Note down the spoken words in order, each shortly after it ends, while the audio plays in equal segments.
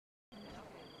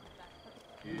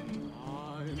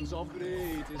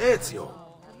Ezio,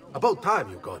 about time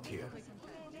you got here.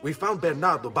 We found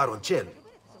Bernardo Baroncelli.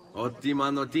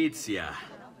 Ottima notizia.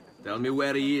 Tell me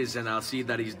where he is and I'll see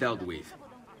that he's dealt with.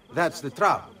 That's the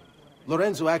trouble.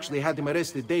 Lorenzo actually had him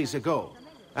arrested days ago,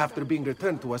 after being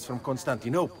returned to us from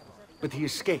Constantinople. But he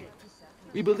escaped.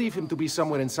 We believe him to be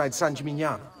somewhere inside San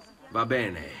Gimignano. Va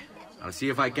bene. I'll see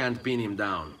if I can't pin him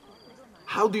down.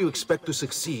 How do you expect to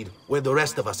succeed where the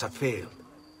rest of us have failed?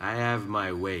 I have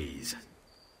my ways.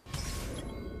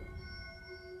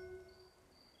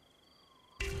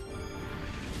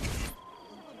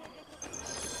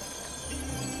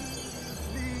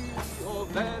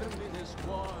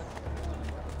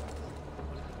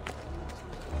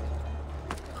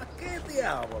 Ma che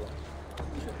diavolo?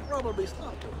 You should probably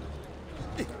stop him.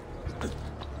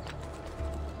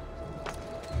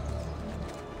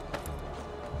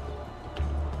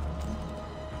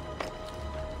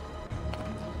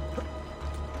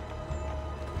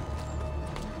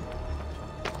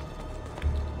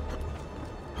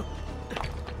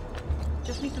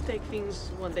 Just need to take things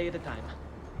one day at a time.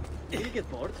 He'll get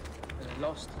bored,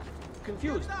 lost,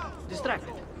 confused,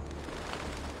 distracted,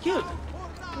 killed.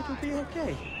 It will be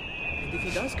okay. And if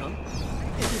he does come,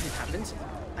 if it happens,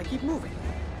 I keep moving.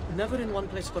 Never in one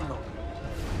place for long.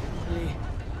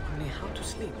 Only how to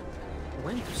sleep,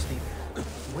 when to sleep,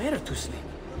 where to sleep.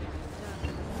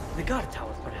 The guard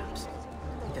tower, perhaps.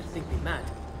 They'll think me mad.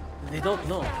 They don't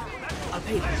know. I'll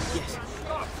pay them, yes.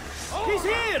 He's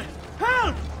here!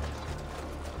 Help!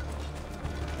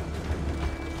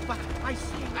 But I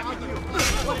see now you.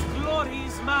 What glory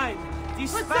is mine!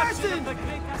 Dispatching of the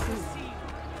great assassin!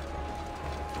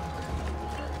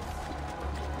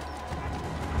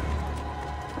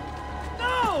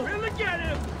 No! We'll get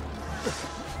him!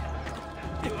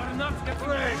 You are not getting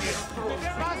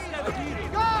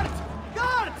it! Guard!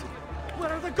 Guard!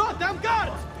 Where are the goddamn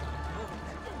guards?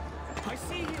 I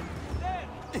see him! There!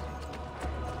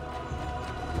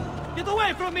 Get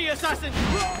away from me, assassin!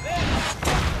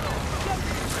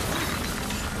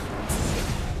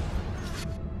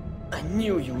 I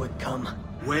knew you would come.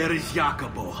 Where is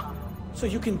Jacopo? So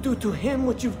you can do to him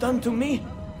what you've done to me?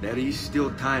 There is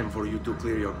still time for you to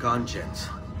clear your conscience.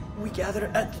 We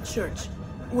gather at the church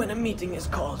when a meeting is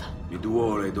called. Il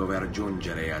duole dover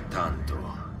giungere a tanto.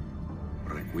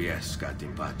 Requiescat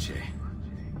in pace.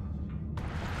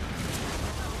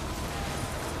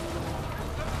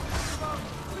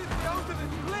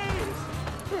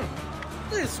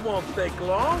 This won't take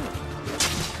long.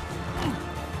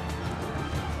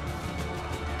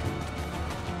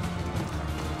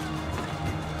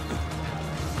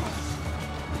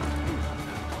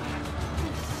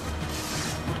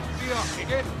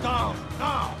 Get down,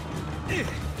 now!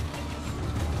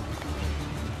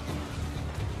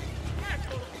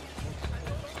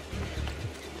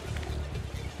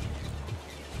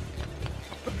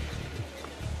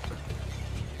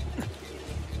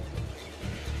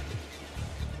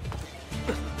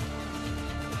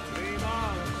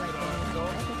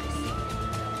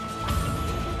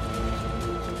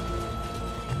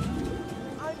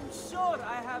 I'm sure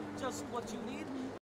I have just what you need.